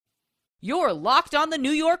You're Locked on the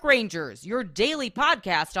New York Rangers, your daily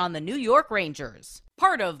podcast on the New York Rangers.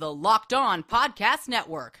 Part of the Locked On Podcast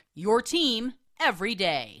Network, your team every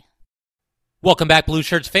day. Welcome back, Blue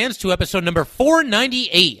Shirts fans, to episode number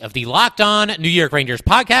 498 of the Locked On New York Rangers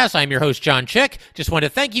podcast. I'm your host, John Chick. Just want to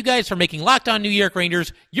thank you guys for making Locked On New York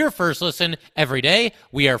Rangers your first listen every day.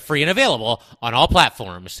 We are free and available on all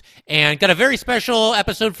platforms. And got a very special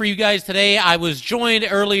episode for you guys today. I was joined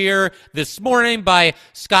earlier this morning by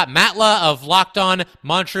Scott Matla of Locked On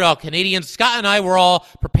Montreal Canadiens. Scott and I were all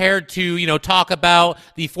prepared to, talk about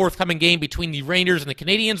the forthcoming game between the Rangers and the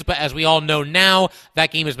Canadiens. But as we all know now,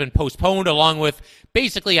 that game has been postponed along with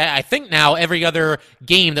basically, I think now, every other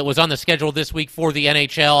game that was on the schedule this week for the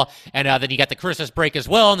NHL. And then you got the Christmas break as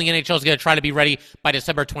well, and the NHL is going to try to be ready by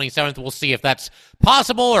December 27th. We'll see if that's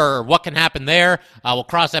possible or what can happen there. We'll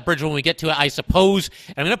cross that bridge when we get to it, I suppose.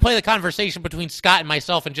 And I'm going to play the conversation between Scott and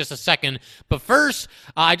myself in just a second. But first,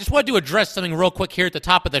 I just wanted to address something real quick here at the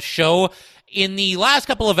top of the show. In the last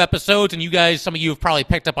couple of episodes, and you guys, some of you have probably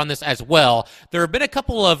picked up on this as well, there have been a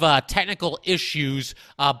couple of technical issues.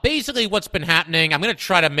 Basically, what's been happening, I'm going to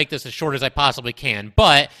try to make this as short as I possibly can,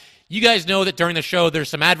 but you guys know that during the show, there's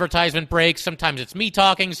some advertisement breaks. Sometimes it's me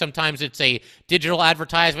talking. Sometimes it's a digital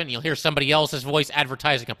advertisement. You'll hear somebody else's voice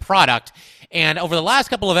advertising a product. And over the last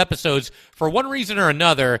couple of episodes, for one reason or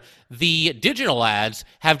another, the digital ads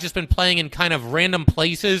have just been playing in kind of random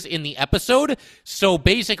places in the episode. So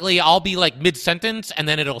basically, I'll be like mid-sentence, and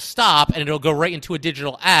then it'll stop, and it'll go right into a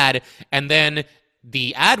digital ad, and then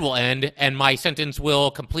the ad will end, and my sentence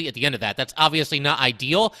will complete at the end of that. That's obviously not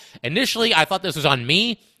ideal. Initially, I thought this was on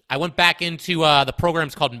me. I went back into the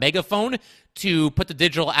programs called Megaphone to put the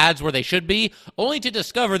digital ads where they should be, only to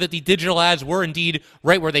discover that the digital ads were indeed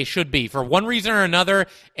right where they should be. For one reason or another,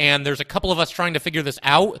 and there's a couple of us trying to figure this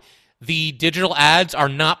out, the digital ads are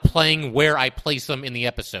not playing where I place them in the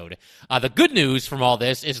episode. The good news from all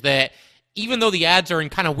this is that even though the ads are in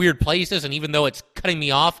kind of weird places, and even though it's cutting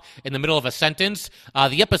me off in the middle of a sentence,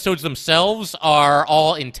 the episodes themselves are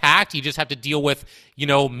all intact. You just have to deal with,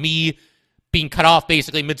 me being cut off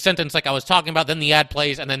basically mid-sentence like I was talking about, then the ad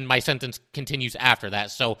plays, and then my sentence continues after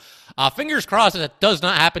that. So fingers crossed that does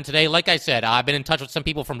not happen today. Like I said, I've been in touch with some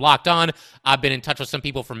people from Locked On. I've been in touch with some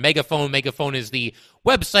people from Megaphone. Megaphone is the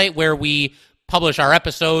website where we publish our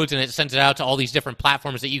episodes, and it sends it out to all these different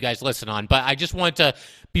platforms that you guys listen on. But I just wanted to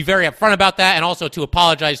be very upfront about that, and also to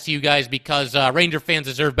apologize to you guys, because Ranger fans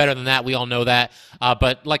deserve better than that. We all know that.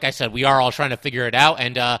 But like I said, we are all trying to figure it out,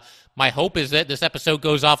 and my hope is that this episode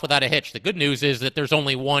goes off without a hitch. The good news is that there's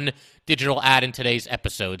only one digital ad in today's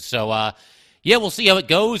episode. So, we'll see how it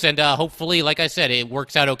goes, and hopefully, like I said, it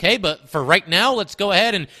works out okay. But for right now, let's go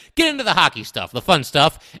ahead and get into the hockey stuff, the fun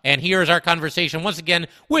stuff. And here's our conversation once again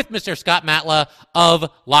with Mr. Scott Matla of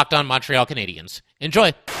Locked On Montreal Canadiens.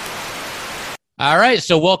 Enjoy. All right,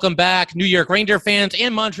 so welcome back, New York Ranger fans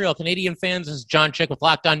and Montreal Canadian fans. This is John Chick with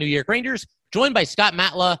Locked On New York Rangers, joined by Scott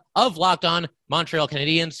Matla of Locked On Montreal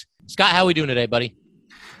Canadiens. Scott, how are we doing today, buddy?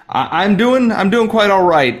 I'm doing quite all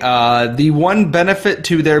right. The one benefit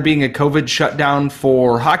to there being a COVID shutdown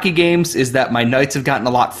for hockey games is that my nights have gotten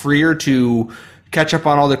a lot freer to catch up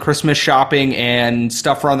on all the Christmas shopping and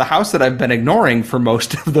stuff around the house that I've been ignoring for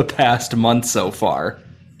most of the past month so far.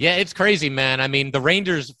 Yeah, it's crazy, man. I mean, the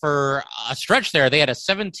Rangers, for a stretch there, they had a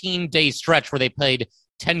 17-day stretch where they played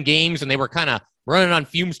 10 games, and they were kind of running on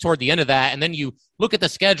fumes toward the end of that. And then you look at the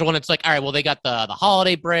schedule, and it's like, all right, well, they got the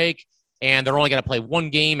holiday break, and they're only going to play one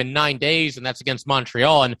game in 9 days, and that's against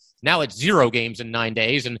Montreal. And now it's 0 games in 9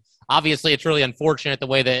 days. And obviously, it's really unfortunate the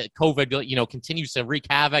way that COVID, continues to wreak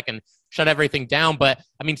havoc and shut everything down. But,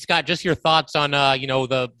 I mean, Scott, just your thoughts on,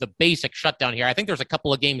 the basic shutdown here. I think there's a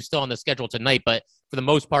couple of games still on the schedule tonight, but for the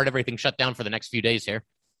most part, everything shut down for the next few days here.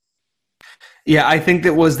 Yeah, I think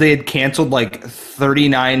they had canceled like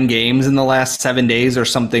 39 games in the last 7 days or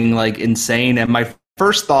something like insane. And my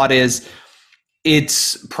first thought is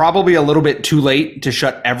it's probably a little bit too late to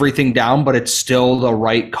shut everything down, but it's still the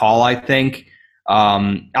right call, I think.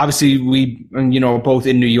 Obviously, we, both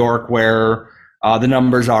in New York where the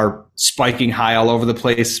numbers are spiking high all over the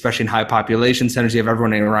place, especially in high population centers. You have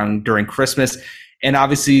everyone around during Christmas. And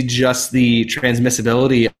obviously just the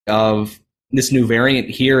transmissibility of this new variant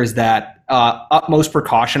here is that utmost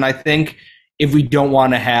precaution, I think, if we don't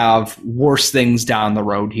want to have worse things down the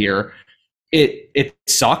road here. It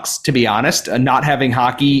sucks, to be honest. Not having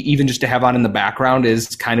hockey, even just to have on in the background,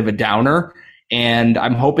 is kind of a downer. And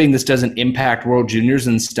I'm hoping this doesn't impact World Juniors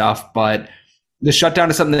and stuff, but the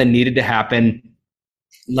shutdown is something that needed to happen.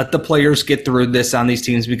 Let the players get through this on these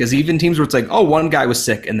teams, because even teams where it's like, oh, one guy was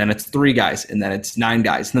sick, and then it's 3 guys, and then it's 9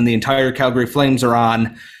 guys, and then the entire Calgary Flames are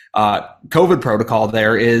on COVID protocol,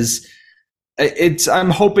 there is I'm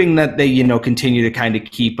hoping that they, continue to kind of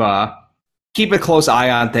keep a close eye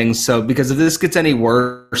on things. So, because if this gets any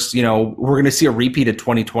worse, we're going to see a repeat of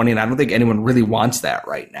 2020, and I don't think anyone really wants that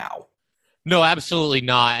right now. No, absolutely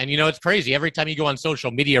not. And, it's crazy. Every time you go on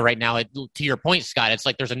social media right now, to your point, Scott, it's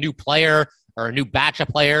like there's a new player or a new batch of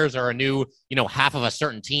players or a new, half of a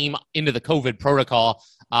certain team into the COVID protocol.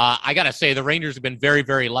 I got to say, the Rangers have been very,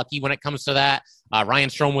 very lucky when it comes to that. Ryan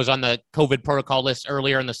Strome was on the COVID protocol list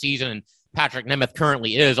earlier in the season, and Patrick Nemeth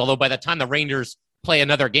currently is, although by the time the Rangers play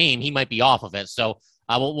another game, he might be off of it. So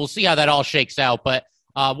we'll see how that all shakes out. But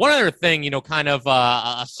one other thing, kind of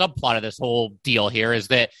a subplot of this whole deal here is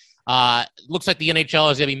that looks like the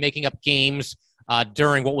NHL is going to be making up games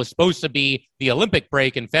during what was supposed to be the Olympic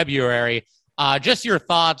break in February. Just your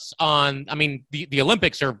thoughts on, the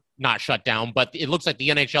Olympics are not shut down, but it looks like the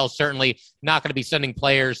NHL is certainly not going to be sending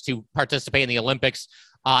players to participate in the Olympics.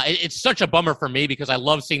 It's such a bummer for me because I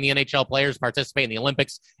love seeing the NHL players participate in the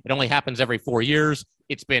Olympics. It only happens every 4 years.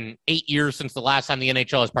 It's been 8 years since the last time the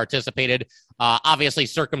NHL has participated. Obviously,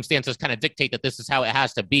 circumstances kind of dictate that this is how it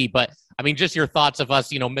has to be. But, just your thoughts of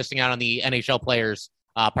us, missing out on the NHL players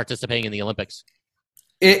participating in the Olympics.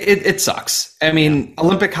 It sucks.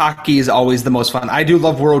 Olympic hockey is always the most fun. I do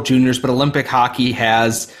love World Juniors, but Olympic hockey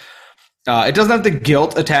has it doesn't have the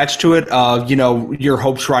guilt attached to it of, your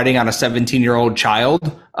hopes riding on a 17-year-old child.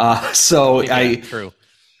 True.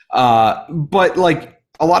 But like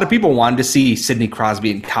a lot of people wanted to see Sidney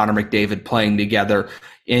Crosby and Connor McDavid playing together,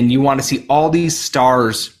 and you want to see all these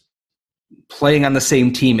stars playing on the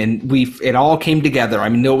same team, and it all came together.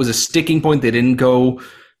 It was a sticking point. They didn't go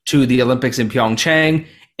to the Olympics in Pyeongchang,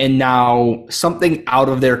 and now something out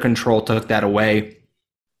of their control took that away.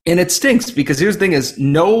 And it stinks because here's the thing is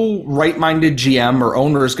no right-minded GM or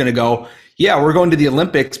owner is going to go, yeah, we're going to the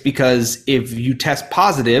Olympics because if you test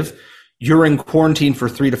positive, you're in quarantine for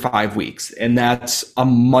 3 to 5 weeks. And that's a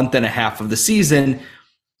month and a half of the season.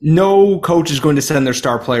 No coach is going to send their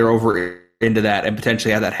star player over into that and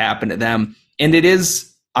potentially have that happen to them. And it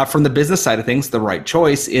is, from the business side of things, the right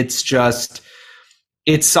choice. It's just,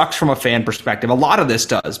 it sucks from a fan perspective. A lot of this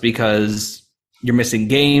does because you're missing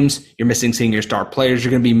games, you're missing seeing your star players, you're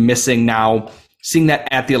going to be missing now seeing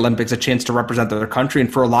that at the Olympics, a chance to represent their country.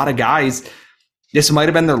 And for a lot of guys, this might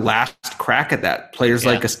have been their last crack at that. Players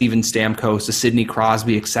like a Steven Stamkos, a Sidney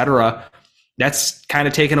Crosby, etc. That's kind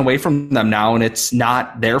of taken away from them now, and it's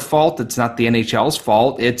not their fault. It's not the NHL's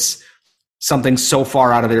fault. It's something so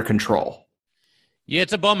far out of their control. Yeah,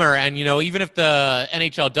 it's a bummer. And, even if the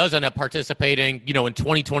NHL does end up participating, in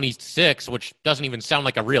 2026, which doesn't even sound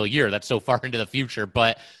like a real year, that's so far into the future.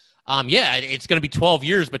 But, it's going to be 12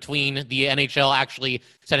 years between the NHL actually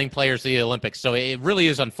sending players to the Olympics. So it really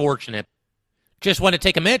is unfortunate. Just want to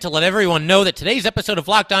take a minute to let everyone know that today's episode of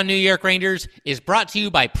Locked On New York Rangers is brought to you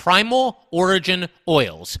by Primal Origin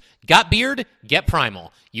Oils. Got beard? Get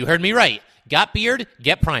Primal. You heard me right. Got beard?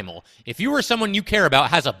 Get Primal. If you or someone you care about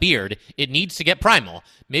has a beard, it needs to get Primal.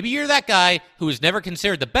 Maybe you're that guy who has never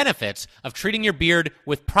considered the benefits of treating your beard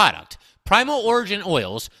with product. Primal Origin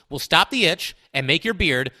Oils will stop the itch and make your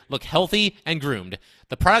beard look healthy and groomed.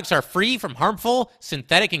 The products are free from harmful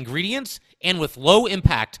synthetic ingredients and with low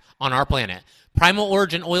impact on our planet. Primal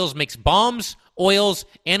Origin Oils makes balms, oils,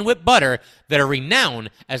 and whipped butter that are renowned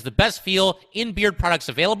as the best feel in beard products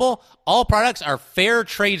available. All products are fair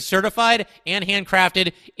trade certified and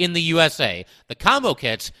handcrafted in the USA. The combo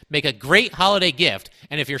kits make a great holiday gift,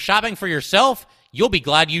 and if you're shopping for yourself, you'll be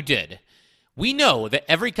glad you did. We know that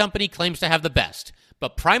every company claims to have the best,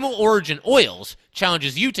 but Primal Origin Oils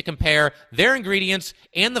challenges you to compare their ingredients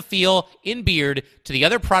and the feel in beard to the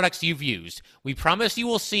other products you've used. We promise you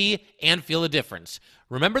will see and feel the difference.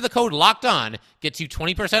 Remember, the code Locked On gets you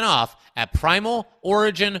 20% off at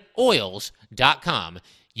primaloriginoils.com.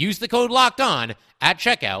 Use the code Locked On at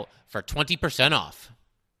checkout for 20% off.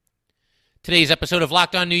 Today's episode of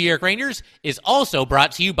Locked On New York Rangers is also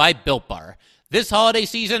brought to you by Built Bar. This holiday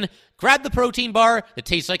season, grab the protein bar that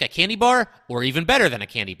tastes like a candy bar or even better than a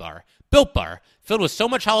candy bar. Built Bar, filled with so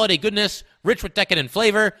much holiday goodness, rich with decadent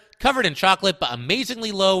flavor, covered in chocolate, but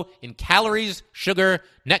amazingly low in calories, sugar,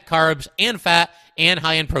 net carbs, and fat, and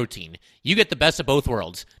high in protein. You get the best of both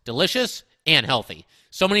worlds, delicious and healthy.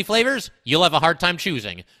 So many flavors, you'll have a hard time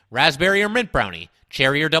choosing. Raspberry or mint brownie,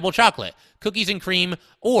 cherry or double chocolate, cookies and cream,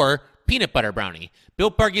 or peanut butter brownie.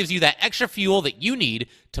 Built Bar gives you that extra fuel that you need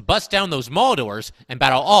to bust down those mall doors and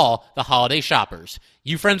battle all the holiday shoppers.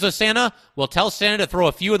 You friends with Santa? Well, tell Santa to throw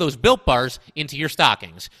a few of those Built Bars into your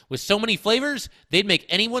stockings. With so many flavors, they'd make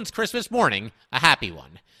anyone's Christmas morning a happy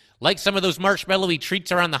one. Like some of those marshmallowy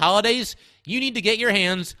treats around the holidays, you need to get your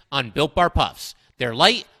hands on Built Bar Puffs. They're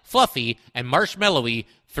light, fluffy, and marshmallowy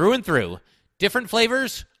through and through. Different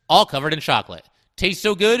flavors, all covered in chocolate. Taste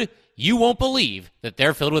so good, you won't believe that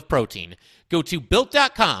they're filled with protein. Go to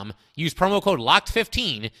Built.com, use promo code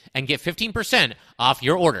LOCKED15, and get 15% off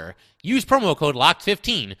your order. Use promo code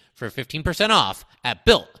LOCKED15 for 15% off at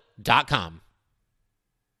Built.com.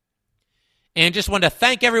 And just wanted to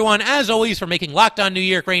thank everyone, as always, for making Locked On New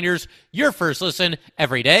York Rangers your first listen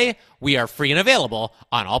every day. We are free and available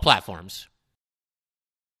on all platforms.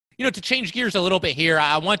 To change gears a little bit here,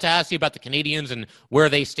 I want to ask you about the Canadiens and where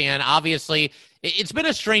they stand. Obviously, it's been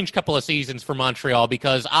a strange couple of seasons for Montreal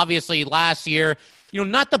because obviously last year,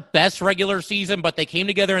 not the best regular season, but they came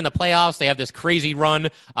together in the playoffs. They have this crazy run.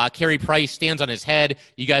 Carey Price stands on his head.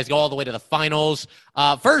 You guys go all the way to the finals.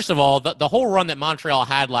 First of all, the whole run that Montreal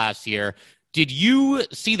had last year, did you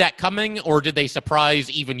see that coming, or did they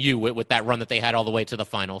surprise even you with that run that they had all the way to the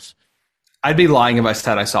finals? I'd be lying if I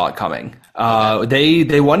said I saw it coming.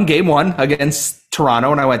 They won game one against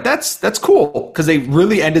Toronto, and I went, that's cool, because they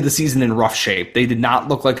really ended the season in rough shape. They did not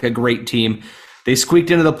look like a great team. They squeaked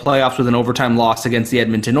into the playoffs with an overtime loss against the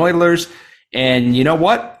Edmonton Oilers, and you know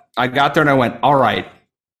what? I got there and I went, all right.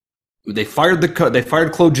 They fired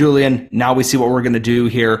Claude Julien. Now we see what we're going to do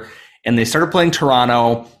here. And they started playing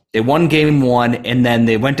Toronto. They won game one, and then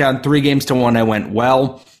they went down 3-1. I went,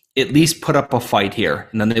 well, at least put up a fight here.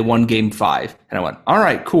 And then they won game 5. And I went, all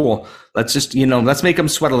right, cool. Let's just, let's make them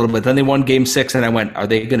sweat a little bit. Then they won game 6, and I went, are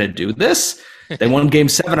they going to do this? They won game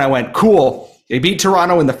 7. I went, cool. They beat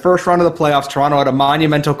Toronto in the first round of the playoffs. Toronto had a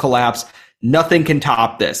monumental collapse. Nothing can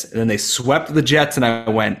top this. And then they swept the Jets, and I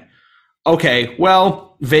went, okay,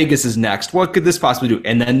 well, Vegas is next. What could this possibly do?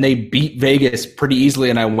 And then they beat Vegas pretty easily,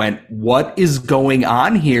 and I went, what is going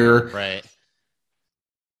on here? Right.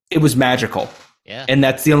 It was magical. Yeah. And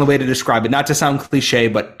that's the only way to describe it. Not to sound cliche,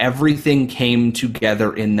 but everything came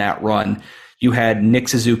together in that run. You had Nick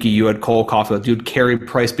Suzuki, you had Cole Caulfield, you had Carey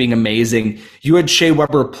Price being amazing. You had Shea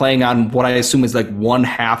Weber playing on what I assume is like one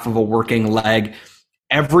half of a working leg.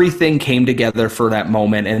 Everything came together for that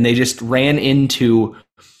moment, and they just ran into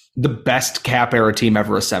the best Cap era team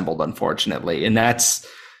ever assembled, unfortunately. And it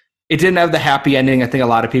didn't have the happy ending I think a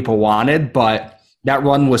lot of people wanted, but that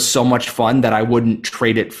run was so much fun that I wouldn't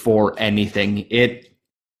trade it for anything. It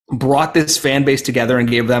brought this fan base together and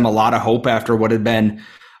gave them a lot of hope after what had been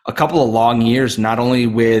a couple of long years, not only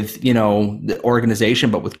with, the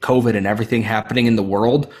organization, but with COVID and everything happening in the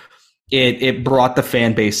world. It brought the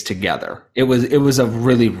fan base together. It was a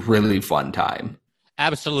really, really fun time.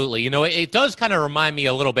 Absolutely. It does kind of remind me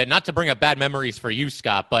a little bit, not to bring up bad memories for you,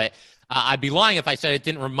 Scott, but I'd be lying if I said it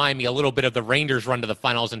didn't remind me a little bit of the Rangers' run to the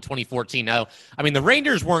finals in 2014. Now, the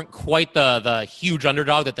Rangers weren't quite the huge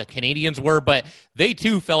underdog that the Canadiens were, but they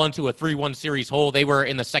too fell into a 3-1 series hole. They were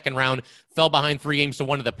in the second round, fell behind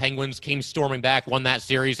 3-1 of the Penguins, came storming back, won that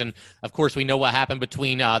series, and of course we know what happened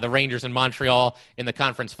between the Rangers and Montreal in the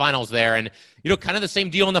conference finals there. And kind of the same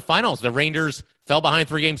deal in the finals. The Rangers fell behind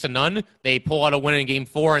 3-0. They pull out a win in game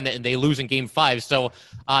 4, and they lose in game 5. So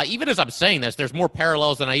even as I'm saying this, there's more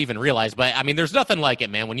parallels than I even realized. But, there's nothing like it,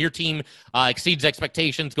 man. When your team exceeds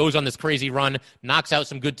expectations, goes on this crazy run, knocks out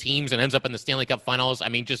some good teams, and ends up in the Stanley Cup finals,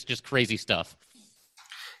 just crazy stuff.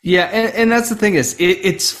 Yeah, and that's the thing is,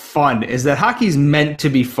 it's fun, is that hockey's meant to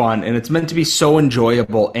be fun, and it's meant to be so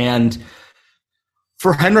enjoyable. And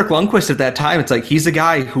for Henrik Lundqvist at that time, it's like he's a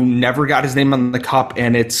guy who never got his name on the cup,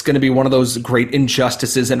 and it's going to be one of those great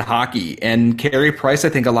injustices in hockey. And Carey Price, I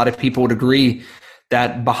think a lot of people would agree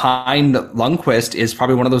that behind Lundqvist is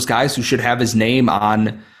probably one of those guys who should have his name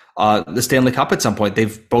on the Stanley Cup at some point.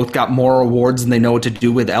 They've both got more awards than they know what to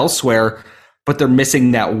do with elsewhere, but they're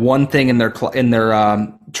missing that one thing in their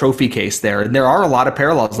trophy case there. And there are a lot of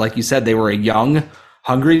parallels. Like you said, they were a young,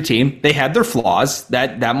 hungry team. They had their flaws.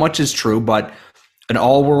 That much is true, but an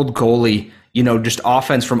all-world goalie, just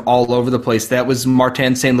offense from all over the place. That was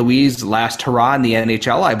Martin St. Louis' last hurrah in the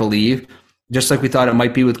NHL, I believe. Just like we thought it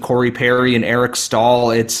might be with Corey Perry and Eric Stahl.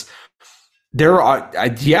 Now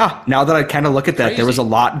that I kind of look at that, there was a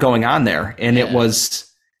lot going on there, and it was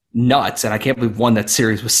nuts. And I can't believe that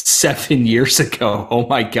series was 7 years ago. Oh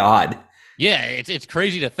my God. Yeah, it's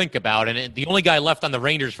crazy to think about, and the only guy left on the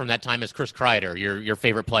Rangers from that time is Chris Kreider, your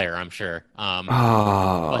favorite player, I'm sure.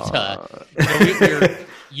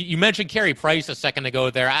 You mentioned Carey Price a second ago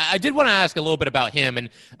there. I did want to ask a little bit about him, and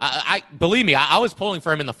believe me, I was pulling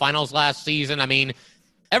for him in the finals last season.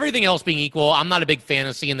 Everything else being equal, I'm not a big fan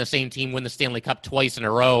of seeing the same team win the Stanley Cup twice in a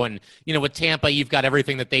row. And, with Tampa, you've got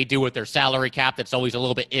everything that they do with their salary cap that's always a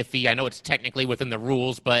little bit iffy. I know it's technically within the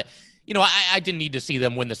rules, but I didn't need to see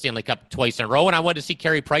them win the Stanley Cup twice in a row, and I wanted to see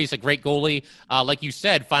Carey Price, a great goalie, like you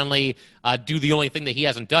said, finally do the only thing that he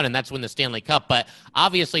hasn't done, and that's win the Stanley Cup. But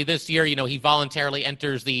obviously this year, he voluntarily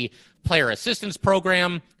enters the player assistance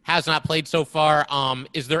program, has not played so far.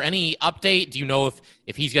 Is there any update? Do you know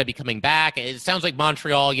if he's going to be coming back? It sounds like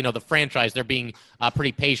Montreal, the franchise, they're being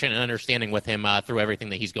pretty patient and understanding with him through everything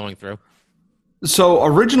that he's going through. So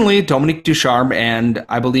originally, Dominique Ducharme and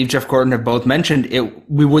I believe Jeff Gordon have both mentioned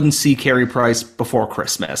we wouldn't see Carey Price before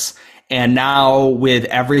Christmas. And now with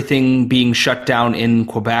everything being shut down in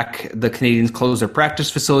Quebec, the Canadiens closed their practice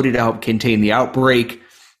facility to help contain the outbreak,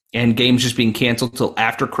 and games just being canceled till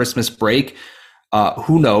after Christmas break.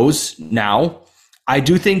 Who knows now? I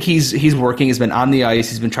do think he's working. He's been on the ice.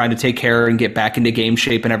 He's been trying to take care and get back into game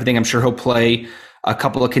shape and everything. I'm sure he'll play a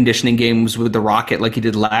couple of conditioning games with the Rocket like he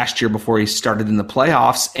did last year before he started in the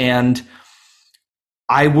playoffs. And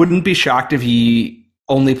I wouldn't be shocked if he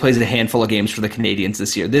only plays a handful of games for the Canadiens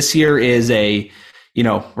this year. This year is we're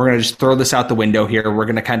going to just throw this out the window here. We're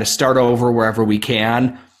going to kind of start over wherever we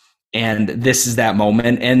can. And this is that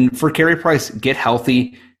moment. And for Carey Price, get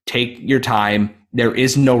healthy, take your time. There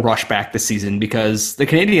is no rush back this season because the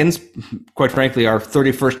Canadiens, quite frankly, are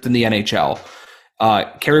 31st in the NHL.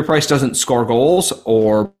 Carey Price doesn't score goals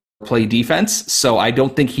or play defense, so I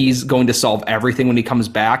don't think he's going to solve everything when he comes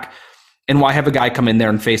back. And why have a guy come in there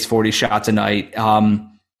and face 40 shots a night?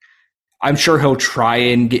 I'm sure they will try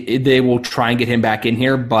and get him back in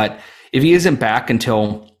here, but if he isn't back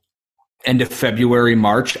until end of February,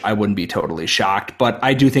 March, I wouldn't be totally shocked. But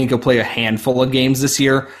I do think he'll play a handful of games this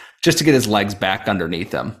year just to get his legs back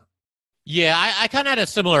underneath him. Yeah, I kind of had a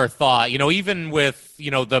similar thought. Even with,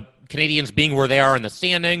 the Canadiens being where they are in the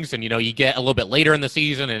standings, and, you get a little bit later in the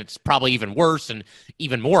season, and it's probably even worse and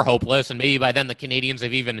even more hopeless, and maybe by then the Canadiens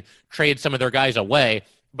have even traded some of their guys away.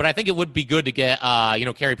 But I think it would be good to get,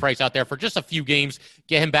 Carey Price out there for just a few games,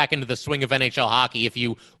 get him back into the swing of NHL hockey if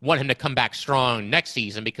you want him to come back strong next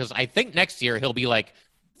season, because I think next year he'll be like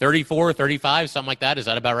 34, 35, something like that. Is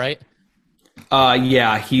that about right?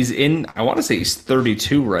 Yeah, I want to say he's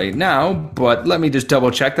 32 right now, but let me just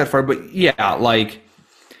double check that for you. But yeah,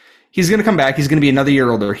 he's going to come back. He's going to be another year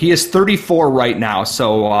older. He is 34 right now,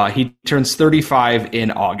 so he turns 35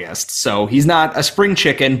 in August. So he's not a spring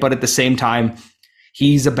chicken, but at the same time,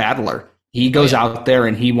 he's a battler. He goes out there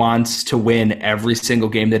and he wants to win every single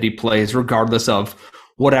game that he plays, regardless of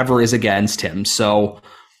whatever is against him. So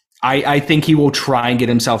I think he will try and get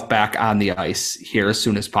himself back on the ice here as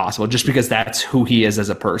soon as possible, just because that's who he is as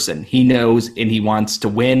a person. He knows and he wants to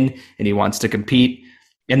win and he wants to compete.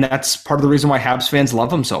 And that's part of the reason why Habs fans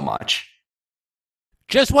love him so much.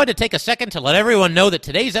 Just wanted to take a second to let everyone know that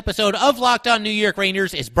today's episode of Locked On New York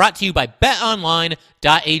Rangers is brought to you by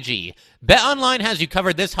BetOnline.ag. BetOnline has you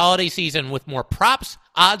covered this holiday season with more props,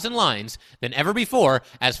 odds, and lines than ever before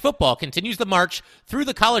as football continues the march through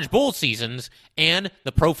the college bowl seasons and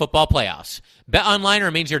the pro football playoffs. BetOnline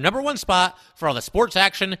remains your number one spot for all the sports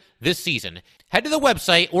action this season. Head to the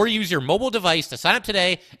website or use your mobile device to sign up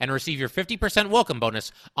today and receive your 50% welcome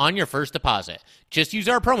bonus on your first deposit. Just use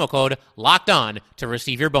our promo code LOCKEDON to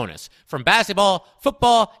receive your bonus. From basketball,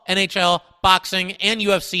 football, NHL, boxing, and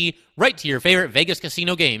UFC, right to your favorite Vegas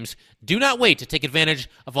casino games, do not wait to take advantage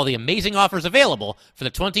of all the amazing offers available for the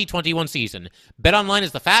 2021 season. BetOnline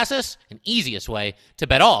is the fastest and easiest way to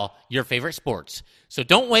bet all your favorite sports. So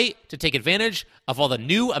don't wait to take advantage of all the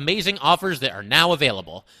new amazing offers that are now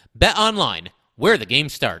available. BetOnline, where the game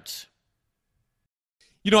starts.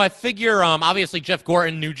 I figure, obviously, Jeff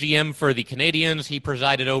Gorton, new GM for the Canadiens, he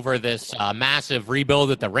presided over this massive rebuild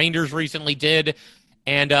that the Rangers recently did.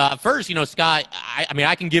 And first, Scott,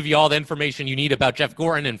 I can give you all the information you need about Jeff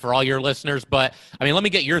Gorton and for all your listeners, but, let me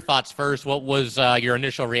get your thoughts first. What was your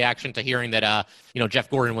initial reaction to hearing that, Jeff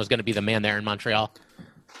Gorton was going to be the man there in Montreal?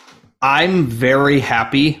 I'm very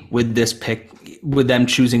happy with this pick, with them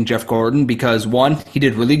choosing Jeff Gorton, because one, he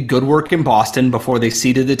did really good work in Boston before they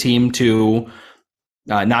ceded the team to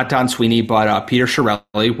not Don Sweeney, but Peter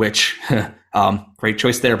Chiarelli, which great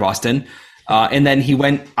choice there, Boston. And then he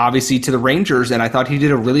went obviously to the Rangers, and I thought he did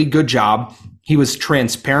a really good job. He was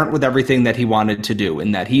transparent with everything that he wanted to do,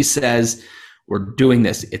 and that he says, we're doing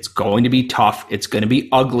this. It's going to be tough. It's going to be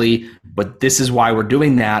ugly, but this is why we're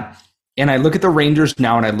doing that. And I look at the Rangers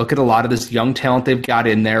now, and I look at a lot of this young talent they've got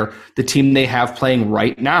in there. The team they have playing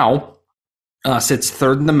right now sits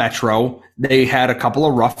third in the Metro. They had a couple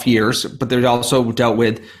of rough years, but they also dealt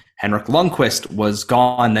with Henrik Lundqvist was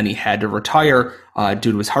gone. Then he had to retire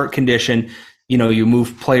due to his heart condition. You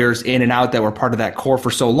move players in and out that were part of that core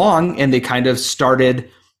for so long, and they kind of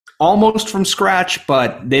started almost from scratch,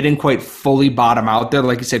 but they didn't quite fully bottom out there.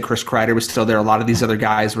 Like you said, Chris Kreider was still there. A lot of these other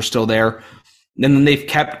guys were still there. And then they've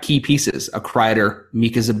kept key pieces, a Kreider,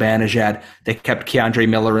 Mika Zibanejad. They kept Keandre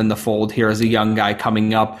Miller in the fold here as a young guy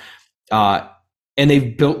coming up. And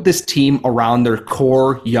they've built this team around their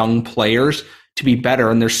core young players to be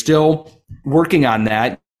better. And they're still working on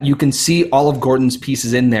that. You can see all of Gorton's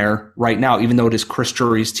pieces in there right now, even though it is Chris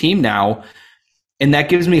Drury's team now. And that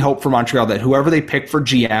gives me hope for Montreal that whoever they pick for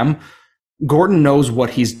GM, Gorton knows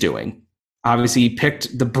what he's doing. Obviously, he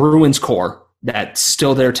picked the Bruins core that's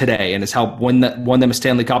still there today and has helped won them a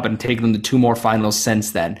Stanley Cup and taken them to 2 more finals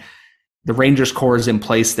since then. The Rangers core is in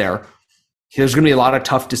place there. There's going to be a lot of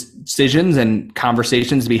tough decisions and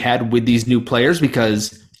conversations to be had with these new players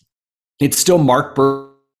because it's still Marc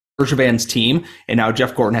Bergevin's team, and now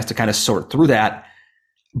Jeff Gorton has to kind of sort through that.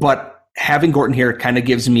 But having Gorton here kind of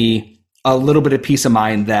gives me a little bit of peace of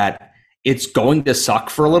mind that it's going to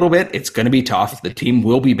suck for a little bit. It's going to be tough. The team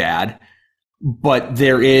will be bad. But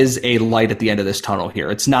there is a light at the end of this tunnel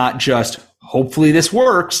here. It's not just, hopefully this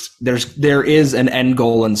works. There is an end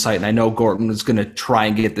goal in sight. And I know Gorton is going to try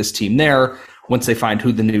and get this team there once they find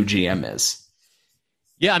who the new GM is.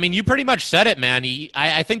 Yeah, I mean, you pretty much said it, man.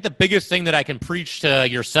 I think the biggest thing that I can preach to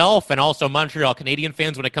yourself and also Montreal Canadian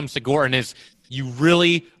fans when it comes to Gorton is you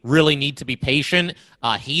really, really need to be patient.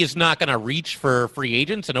 He is not going to reach for free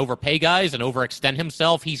agents and overpay guys and overextend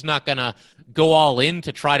himself. He's not going to go all in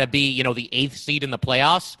to try to be, the 8th seed in the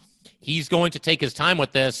playoffs. He's going to take his time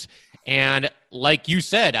with this. And like you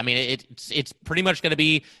said, I mean, it's pretty much going to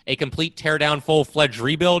be a complete teardown, full-fledged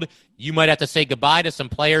rebuild. You might have to say goodbye to some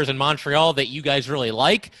players in Montreal that you guys really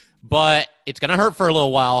like, but it's going to hurt for a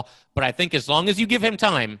little while. But I think as long as you give him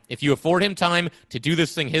time, if you afford him time to do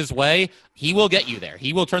this thing his way, he will get you there.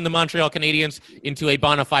 He will turn the Montreal Canadiens into a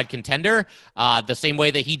bona fide contender the same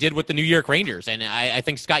way that he did with the New York Rangers. And I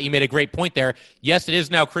think, Scott, you made a great point there. Yes, it is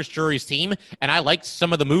now Chris Drury's team, and I liked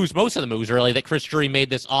some of the moves, most of the moves, really, that Chris Drury made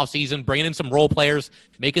this offseason, bringing in some role players,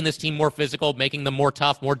 making this team more physical, making them more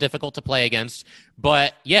tough, more difficult to play against.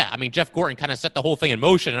 But, yeah, I mean, Jeff Gorton kind of set the whole thing in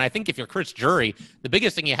motion. And I think if you're Chris Drury, the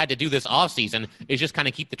biggest thing you had to do this offseason is just kind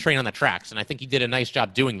of keep the train on the tracks. And I think he did a nice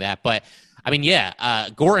job doing that. But, I mean, yeah,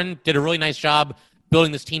 Gorton did a really nice job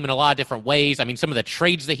building this team in a lot of different ways. I mean, some of the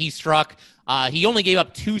trades that he struck, he only gave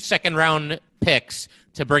up 2 second-round picks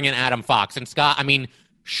to bring in Adam Fox. And, Scott, I mean,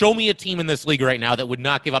 show me a team in this league right now that would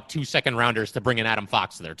not give up 2 second-rounders to bring in Adam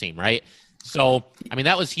Fox to their team, right? So, I mean,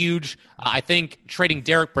 that was huge. I think trading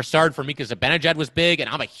Derek Brassard for Mika Zibanejad was big, and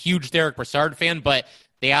I'm a huge Derek Brassard fan, but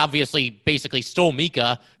they obviously basically stole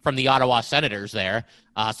Mika from the Ottawa Senators there.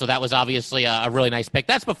 So that was obviously a really nice pick.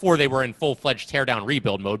 That's before they were in full-fledged tear-down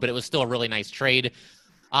rebuild mode, but it was still a really nice trade.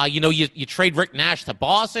 You trade Rick Nash to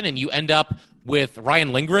Boston, and you end up with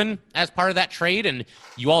Ryan Lindgren as part of that trade, and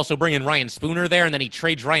you also bring in Ryan Spooner there, and then he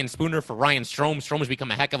trades Ryan Spooner for Ryan Strome. Strome has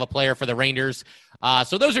become a heck of a player for the Rangers.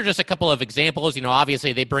 So those are just a couple of examples.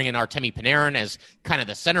 Obviously they bring in Artemi Panarin as kind of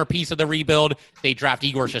the centerpiece of the rebuild. They draft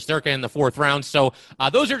Igor Shesterkin in the 4th round. So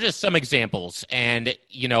those are just some examples. And,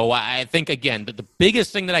 I think, again, the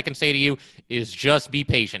biggest thing that I can say to you is just be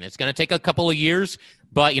patient. It's going to take a couple of years.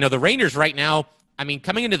 But, the Rangers right now, I mean,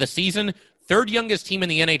 coming into the season, 3rd youngest team in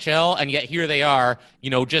the NHL, and yet here they are,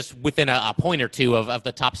 just within a point or two of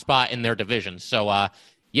the top spot in their division. So,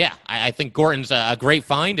 yeah, I think Gorton's a great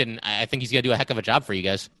find, and I think he's going to do a heck of a job for you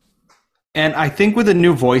guys. And I think with a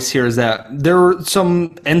new voice here is that there were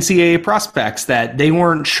some NCAA prospects that they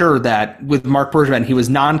weren't sure that with Marc Bergevin, he was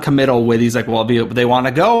non-committal with, he's like, well, if they want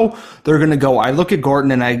to go, they're going to go. I look at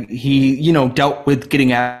Gorton and he dealt with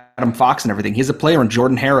getting Adam Fox and everything. He's a player in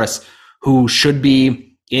Jordan Harris who should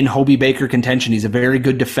be in Hobey Baker contention. He's a very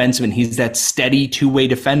good defenseman. He's that steady 2-way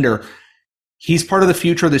defender. He's part of the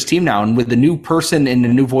future of this team now. And with the new person and the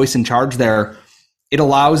new voice in charge there, it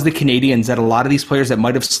allows the Canadians that a lot of these players that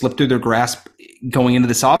might have slipped through their grasp going into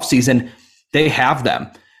this offseason, they have them.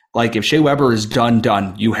 Like if Shea Weber is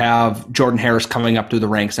done, you have Jordan Harris coming up through the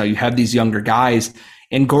ranks. Now you have these younger guys,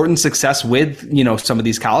 and Gorton's success with, some of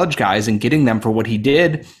these college guys and getting them for what he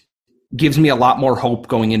did gives me a lot more hope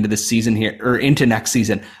going into this season here or into next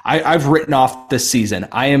season. I've written off this season.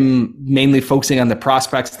 I am mainly focusing on the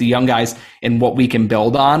prospects, the young guys, and what we can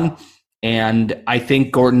build on. And I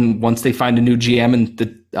think Gorton, once they find a new GM, and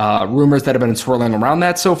the rumors that have been swirling around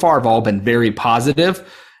that so far have all been very positive.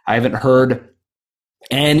 I haven't heard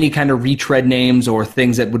any kind of retread names or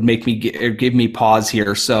things that would make me give me pause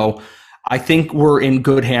here. So I think we're in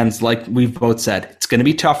good hands. Like we've both said, it's going to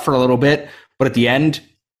be tough for a little bit, but at the end,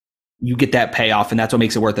 you get that payoff, and that's what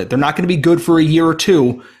makes it worth it. They're not going to be good for a year or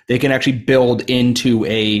two. They can actually build into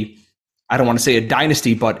a I don't want to say a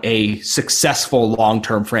dynasty, but a successful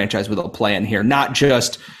long-term franchise with a plan here, not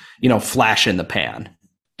just, flash in the pan.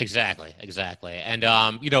 Exactly. And,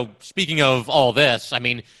 speaking of all this, I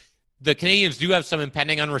mean, the Canadiens do have some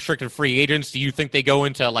impending unrestricted free agents. Do you think they go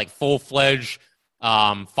into like full-fledged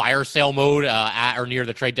fire sale mode at or near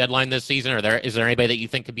the trade deadline this season? Or is there anybody that you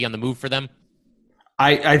think could be on the move for them?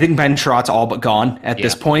 I think Ben Sherratt's all but gone at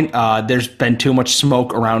this point. There's been too much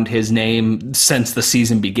smoke around his name since the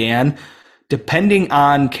season began. Depending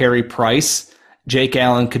on Carey Price, Jake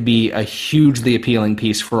Allen could be a hugely appealing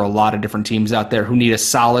piece for a lot of different teams out there who need a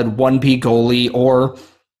solid 1B goalie or,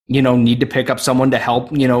 need to pick up someone to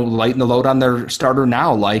help, lighten the load on their starter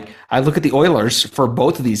now. Like, I look at the Oilers for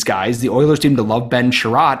both of these guys. The Oilers seem to love Ben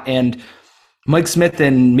Sherratt, and Mike Smith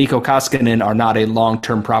and Mikko Koskinen are not a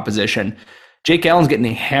long-term proposition. Jake Allen's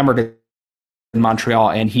getting hammered in Montreal,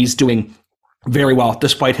 and he's doing very well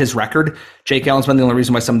despite his record. Jake Allen's been the only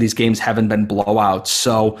reason why some of these games haven't been blowouts.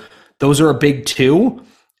 So those are a big two.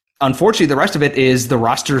 Unfortunately, the rest of it is the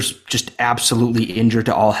roster's just absolutely injured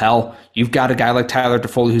to all hell. You've got a guy like Tyler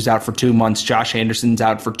Toffoli who's out for 2 months. Josh Anderson's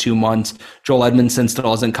out for 2 months. Joel Edmondson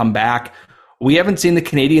still hasn't come back. We haven't seen the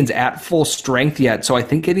Canadiens at full strength yet. So I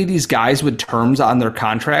think any of these guys with terms on their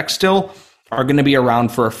contract still are going to be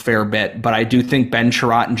around for a fair bit. But I do think Ben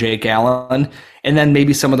Sherratt and Jake Allen, and then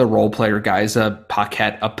maybe some of the role player guys, a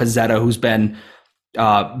Paquette, a Pezzetta, who's been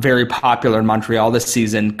very popular in Montreal this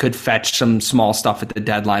season, could fetch some small stuff at the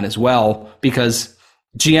deadline as well, because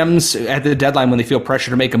GMs at the deadline, when they feel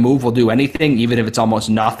pressure to make a move, will do anything, even if it's almost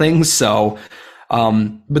nothing. So,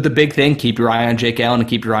 but the big thing, keep your eye on Jake Allen and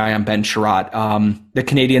keep your eye on Ben Sherratt. The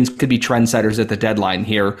Canadiens could be trendsetters at the deadline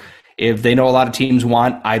here. If they know a lot of teams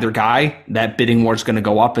want either guy, that bidding war is going to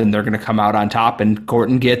go up and they're going to come out on top, and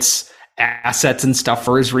Gorton gets assets and stuff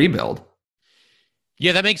for his rebuild.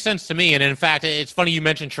 Yeah, that makes sense to me. And in fact, it's funny you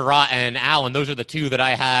mentioned Sherratt and Allen. Those are the two that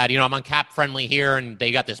I had. I'm on Cap Friendly here, and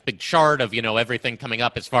they got this big chart of, everything coming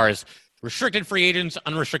up as far as restricted free agents,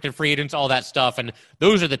 unrestricted free agents, all that stuff. And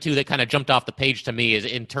those are the two that kind of jumped off the page to me, is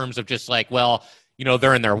in terms of just like, well,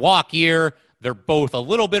 they're in their walk year. They're both a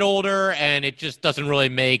little bit older, and it just doesn't really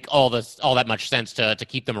make all that much sense to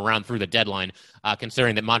keep them around through the deadline,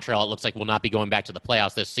 considering that Montreal, it looks like, will not be going back to the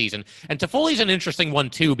playoffs this season. And Toffoli's an interesting one,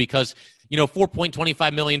 too, because,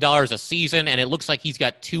 $4.25 million a season, and it looks like he's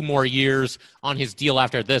got 2 more years on his deal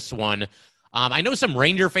after this one. I know some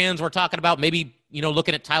Ranger fans were talking about maybe,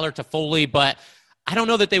 looking at Tyler Toffoli, but I don't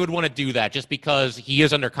know that they would want to do that, just because he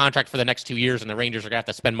is under contract for the next 2 years and the Rangers are going to have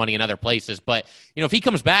to spend money in other places. But, if he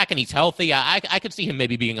comes back and he's healthy, I could see him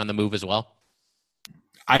maybe being on the move as well.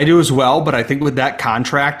 I do as well, but I think with that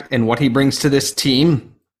contract and what he brings to this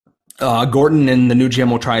team, Gorton and the new GM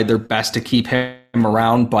will try their best to keep him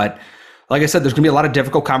around. But like I said, there's going to be a lot of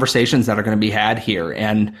difficult conversations that are going to be had here.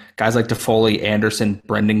 And guys like Toffoli, Anderson,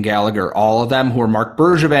 Brendan Gallagher, all of them who are Marc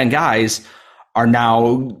Bergevin guys are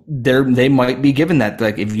now there. They might be given that,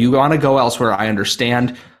 like, if you want to go elsewhere, I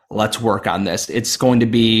understand. Let's work on this. It's going to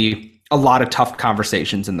be a lot of tough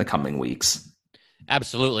conversations in the coming weeks.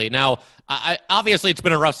 Absolutely. Now, obviously, it's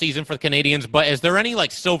been a rough season for the Canadiens, but is there any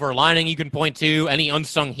silver lining you can point to? Any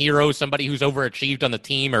unsung hero, somebody who's overachieved on the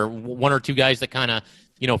team, or one or two guys that kind of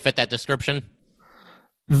fit that description?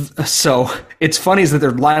 So it's funny is that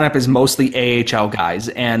their lineup is mostly AHL guys,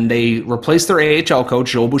 and they replaced their AHL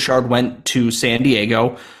coach. Joel Bouchard went to San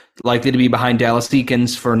Diego, likely to be behind Dallas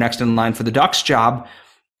Eakins for next in line for the Ducks job.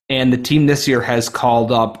 And the team this year has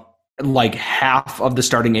called up like half of the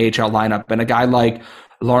starting AHL lineup, and a guy like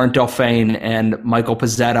Laurent Dauphin and Michael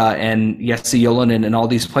Pezzetta and Jesse Ylönen and all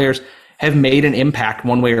these players have made an impact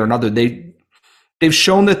one way or another. They've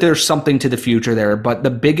shown that there's something to the future there, but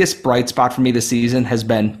the biggest bright spot for me this season has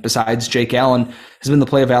been, besides Jake Allen, has been the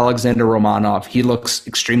play of Alexander Romanov. He looks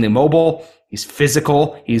extremely mobile. He's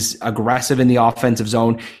physical. He's aggressive in the offensive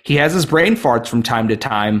zone. He has his brain farts from time to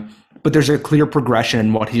time, but there's a clear progression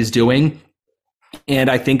in what he's doing.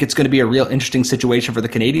 And I think it's going to be a real interesting situation for the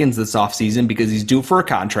Canadiens this offseason, because he's due for a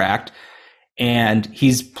contract and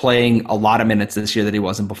he's playing a lot of minutes this year that he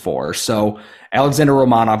wasn't before. So Alexander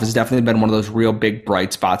Romanov has definitely been one of those real big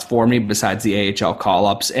bright spots for me, besides the AHL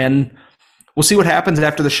call-ups. And we'll see what happens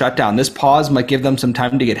after the shutdown. This pause might give them some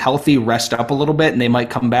time to get healthy, rest up a little bit, and they might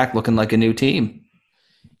come back looking like a new team.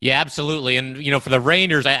 Yeah, absolutely. And, for the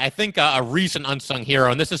Rangers, I think a recent unsung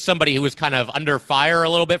hero, and this is somebody who was kind of under fire a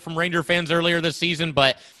little bit from Ranger fans earlier this season,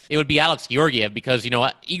 but it would be Alex Georgiev, because,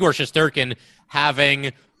 Igor Shesterkin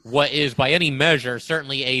having what is by any measure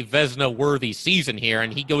certainly a Vezina-worthy season here,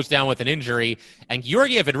 and he goes down with an injury. And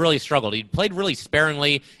Georgiev had really struggled. He played really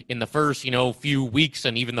sparingly in the first, few weeks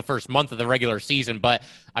and even the first month of the regular season. But,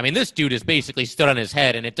 I mean, this dude has basically stood on his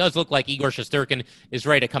head, and it does look like Igor Shesterkin is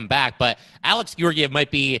ready to come back. But Alex Georgiev might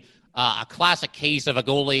be a classic case of a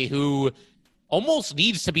goalie who almost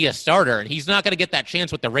needs to be a starter, and he's not going to get that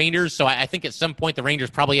chance with the Rangers. So I think at some point the Rangers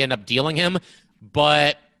probably end up dealing him.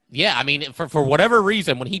 But yeah, I mean, for whatever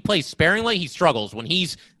reason, when he plays sparingly, he struggles. When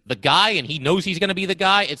he's the guy and he knows he's going to be the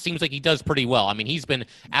guy, it seems like he does pretty well. I mean, he's been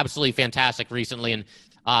absolutely fantastic recently and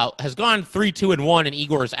has gone 3-2-1 in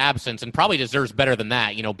Igor's absence and probably deserves better than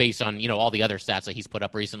that, based on, all the other stats that he's put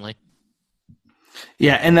up recently.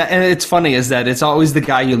 Yeah, and it's funny is that it's always the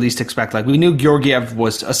guy you least expect. Like, we knew Georgiev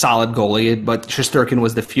was a solid goalie, but Shesterkin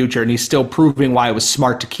was the future, and he's still proving why it was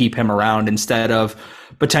smart to keep him around instead of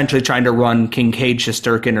potentially trying to run Kincaid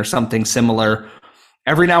Shesterkin or something similar.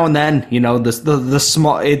 Every now and then, the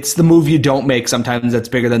small, it's the move you don't make sometimes that's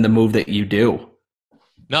bigger than the move that you do.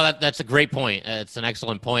 No, that's a great point. It's an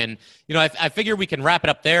excellent point. And, I figure we can wrap it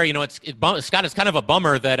up there. Scott, it's kind of a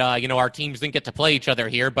bummer that, our teams didn't get to play each other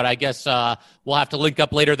here, but I guess we'll have to link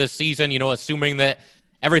up later this season, assuming that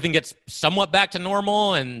everything gets somewhat back to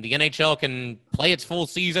normal and the NHL can play its full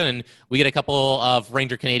season and we get a couple of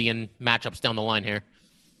Ranger-Canadian matchups down the line here.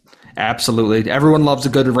 Absolutely. Everyone loves a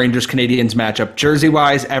good Rangers-Canadians matchup.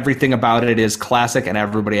 Jersey-wise, everything about it is classic, and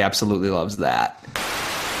everybody absolutely loves that.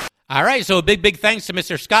 All right, so a big thanks to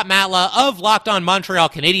Mr. Scott Matla of Locked On Montreal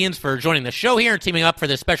Canadiens for joining the show here and teaming up for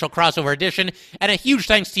this special crossover edition. And a huge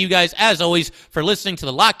thanks to you guys, as always, for listening to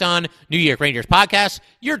the Locked On New York Rangers podcast,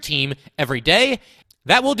 your team every day.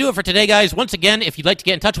 That will do it for today, guys. Once again, if you'd like to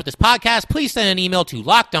get in touch with this podcast, please send an email to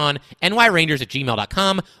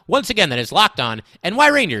lockedonnyrangers@gmail.com. Once again, that is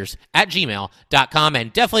lockedonnyrangers@gmail.com.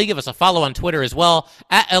 And definitely give us a follow on Twitter as well,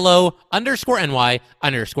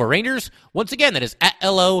 @LO_NY_Rangers. Once again, that is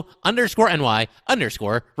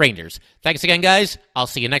 @LO_NY_Rangers. Thanks again, guys. I'll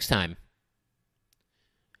see you next time.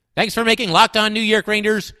 Thanks for making Locked On New York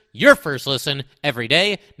Rangers your first listen every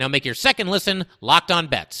day. Now make your second listen Locked On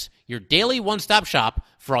Bets, your daily one-stop shop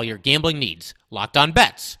for all your gambling needs. Locked On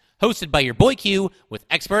Bets, hosted by your boy Q with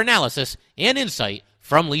expert analysis and insight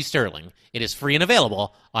from Lee Sterling. It is free and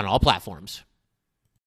available on all platforms.